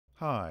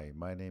Hi,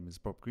 my name is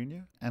Bob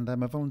Grenier and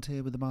I'm a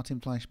volunteer with the Martin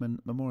Fleischmann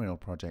Memorial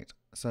Project.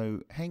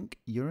 So Henk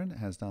Uren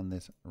has done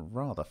this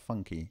rather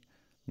funky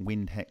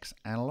Windhexe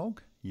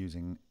analogue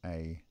using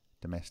a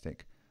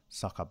domestic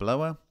sucker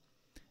blower,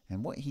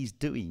 and what he's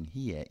doing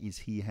here is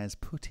he has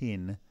put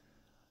in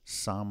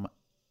some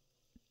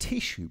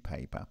tissue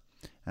paper,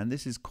 and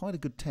this is quite a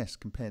good test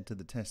compared to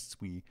the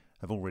tests we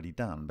have already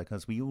done,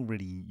 because we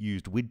already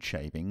used wood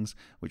shavings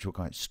which were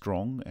quite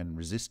strong and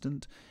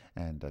resistant,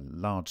 and a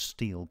large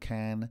steel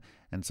can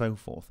and so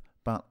forth.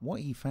 But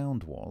what he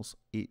found was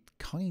it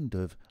kind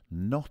of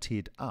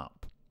knotted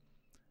up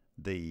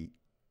the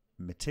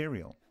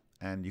material,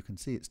 and you can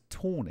see it's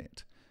torn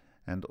it,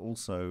 and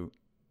also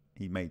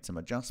he made some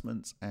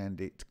adjustments and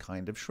it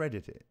kind of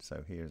shredded it.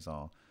 So here's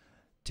our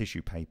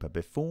tissue paper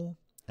before,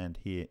 and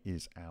here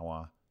is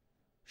our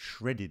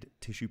shredded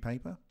tissue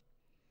paper.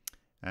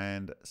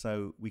 And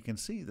so we can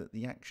see that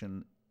the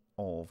action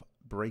of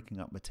breaking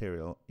up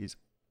material is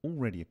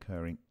already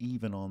occurring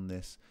even on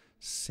this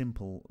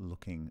simple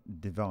looking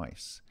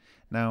device.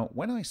 Now,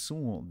 when I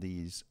saw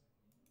these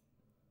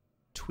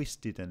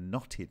twisted and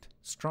knotted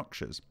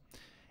structures,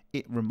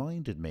 it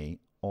reminded me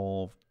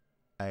of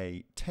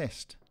a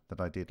test that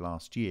I did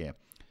last year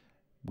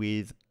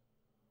with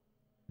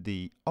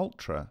the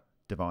Ultra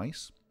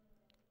device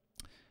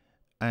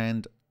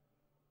and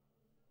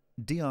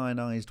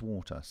deionized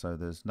water, so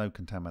there's no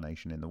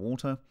contamination in the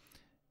water,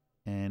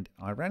 and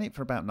I ran it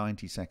for about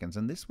 90 seconds,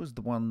 and this was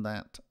the one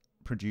that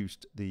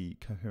produced the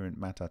coherent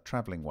matter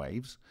traveling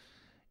waves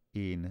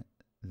in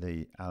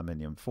the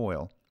aluminum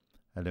foil.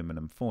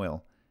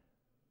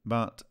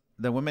 But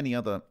there were many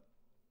other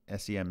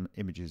SEM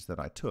images that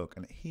I took,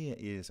 and here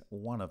is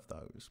one of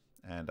those.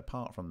 And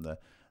apart from the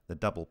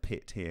double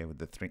pit here with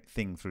the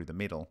thing through the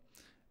middle,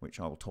 which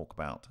I will talk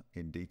about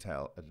in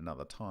detail at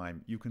another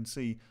time, you can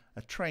see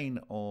a train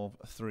of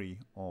 3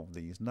 of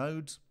these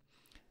nodes,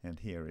 and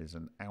here is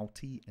an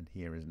outie and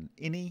here is an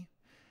innie,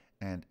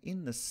 and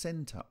in the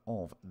center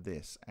of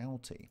this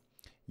outie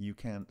you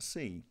can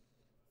see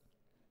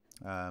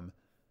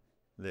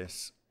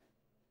this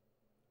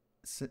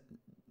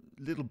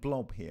little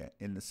blob here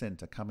in the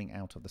center coming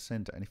out of the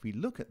center, and if we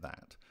look at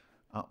that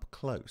up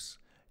close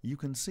you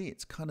can see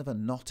it's kind of a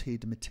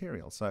knotted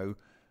material. So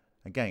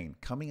again,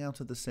 coming out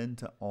of the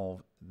center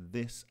of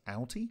this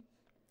outie,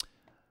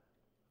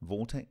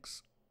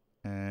 Vortex,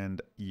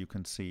 and you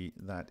can see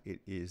that it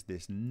is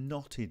this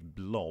knotted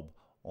blob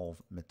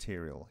of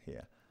material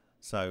here.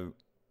 So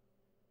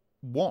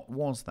what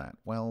was that?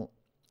 Well,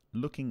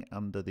 looking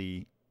under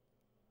the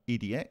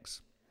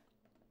EDX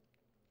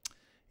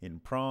in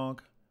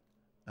Prague,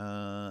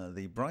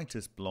 the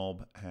brightest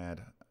blob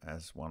had,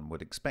 as one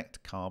would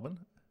expect, carbon,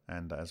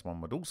 and as one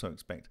would also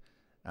expect,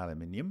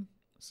 aluminium,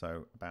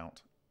 so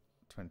about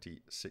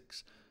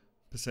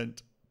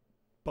 26%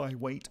 by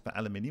weight for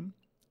aluminium.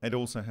 It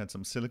also had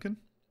some silicon,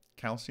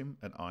 calcium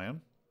and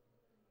iron,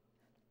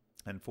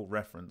 and for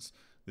reference,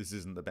 this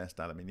isn't the best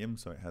aluminium,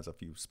 so it has a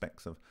few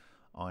specks of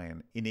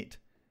iron in it,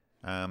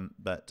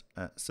 but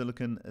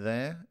silicon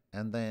there,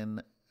 and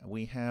then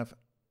we have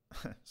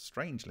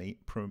strangely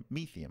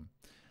promethium,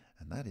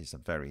 and that is a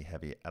very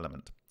heavy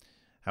element.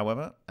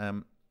 However,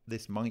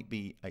 this might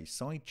be a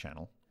side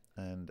channel,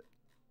 and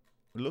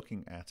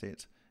looking at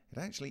it, it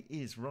actually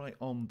is right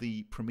on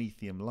the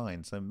promethium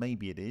line, so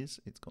maybe it is.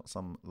 It's got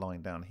some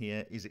line down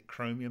here. Is it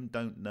chromium?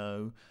 Don't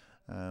know.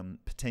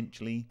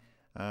 Potentially,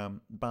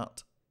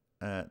 but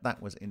that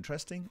was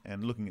interesting.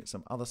 And looking at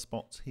some other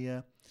spots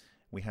here,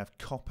 we have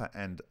copper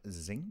and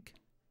zinc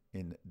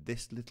in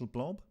this little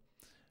blob,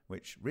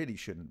 which really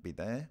shouldn't be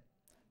there.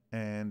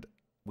 And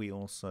we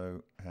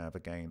also have,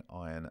 again,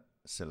 iron,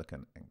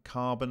 silicon and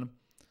carbon.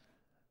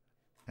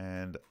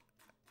 And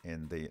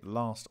in the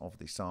last of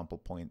the sample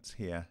points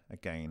here,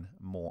 again,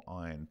 more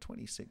iron,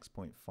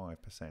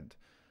 26.5%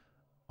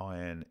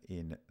 iron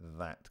in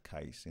that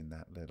case, in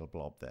that little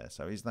blob there.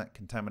 So is that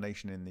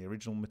contamination in the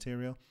original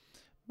material?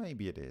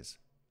 Maybe it is,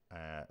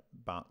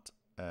 but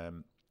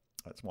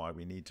that's why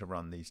we need to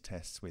run these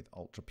tests with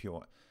ultra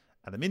pure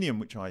aluminium,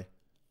 which I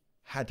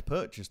had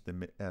purchased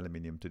the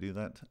aluminium to do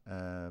that,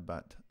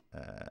 but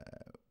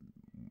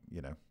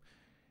you know,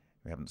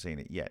 we haven't seen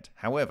it yet.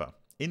 However,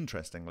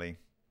 interestingly,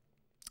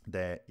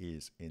 there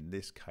is in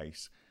this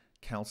case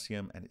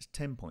calcium, and it's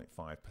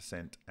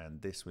 10.5%,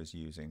 and this was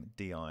using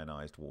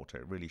deionized water.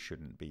 It really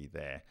shouldn't be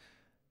there.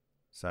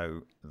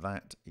 So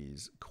that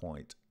is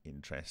quite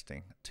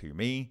interesting to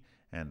me,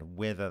 and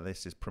whether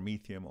this is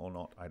promethium or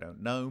not, I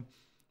don't know,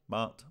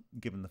 but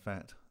given the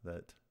fact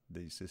that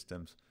these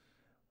systems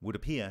would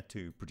appear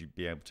to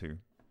be able to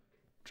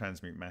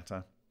transmute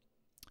matter,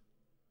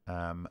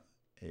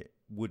 it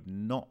would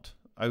not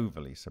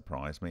overly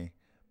surprise me,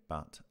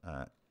 but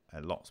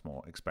lots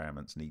more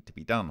experiments need to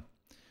be done.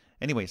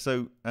 Anyway,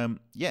 so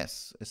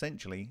yes,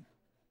 essentially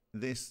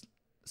this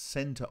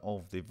center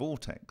of the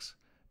vortex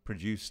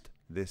produced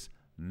this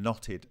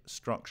knotted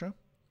structure,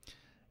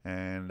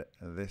 and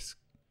this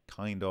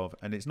kind of,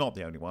 and it's not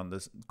the only one,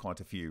 there's quite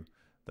a few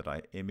that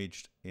I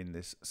imaged in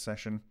this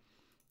session,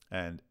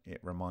 and it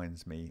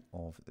reminds me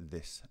of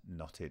this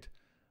knotted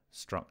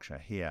structure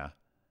here.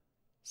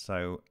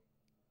 So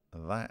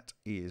that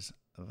is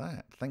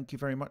that. Thank you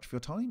very much for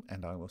your time,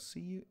 and I will see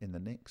you in the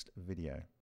next video.